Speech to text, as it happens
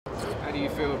How do you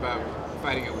feel about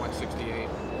fighting at 168?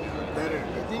 Better.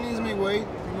 I think it's my weight.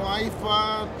 You know, I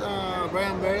fought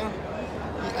Brian Vera.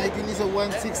 I think he's a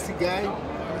 160 guy. You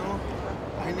know,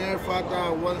 I never fought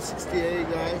a 168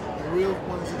 guy, a real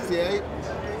 168.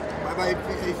 But I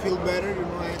feel better. You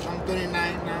know, I'm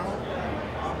 29 now.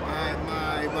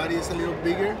 My body is a little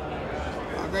bigger.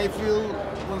 But I feel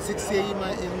 168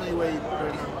 in my weight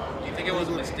right now. Do you think it was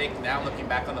a mistake now, looking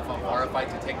back on the Fonfara fight,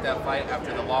 to take that fight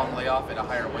after the long layoff at a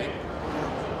higher weight?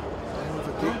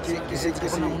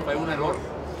 ¿Fue un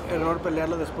error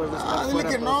pelearlo después de estar dile fuera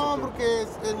que por no, ese porque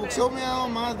el boxeo me ha dado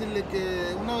más. Dile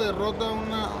que una derrota,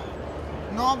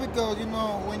 no, because you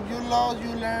know when you lose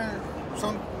you learn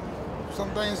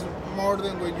sometimes more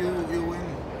than when you win.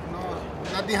 You know,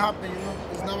 nothing happened. You know,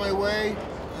 it's not my way.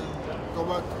 Go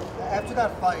back. After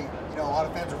that fight, you know, a lot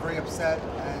of fans were very upset,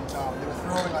 and they were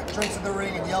throwing like drinks in the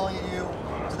ring and yelling at you.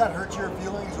 Did that hurt your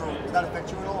feelings, or did that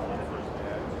affect you at all?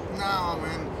 No,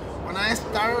 man. When I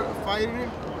started fighting,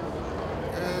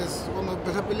 cuando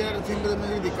empecé a pelear siempre me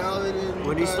he criticado.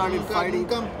 When he started fighting,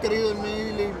 nunca han creído en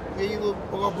mí, le he ido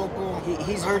poco a poco.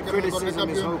 He's heard criticism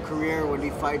his whole career. When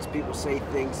he fights, people say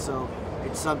things, so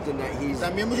it's something that he's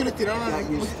También muchos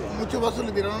vasos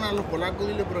le tiraron a los polacos,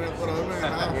 dile, por haberme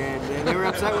ganado. And they were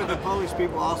upset with the Polish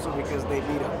people also because they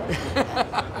beat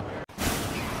him.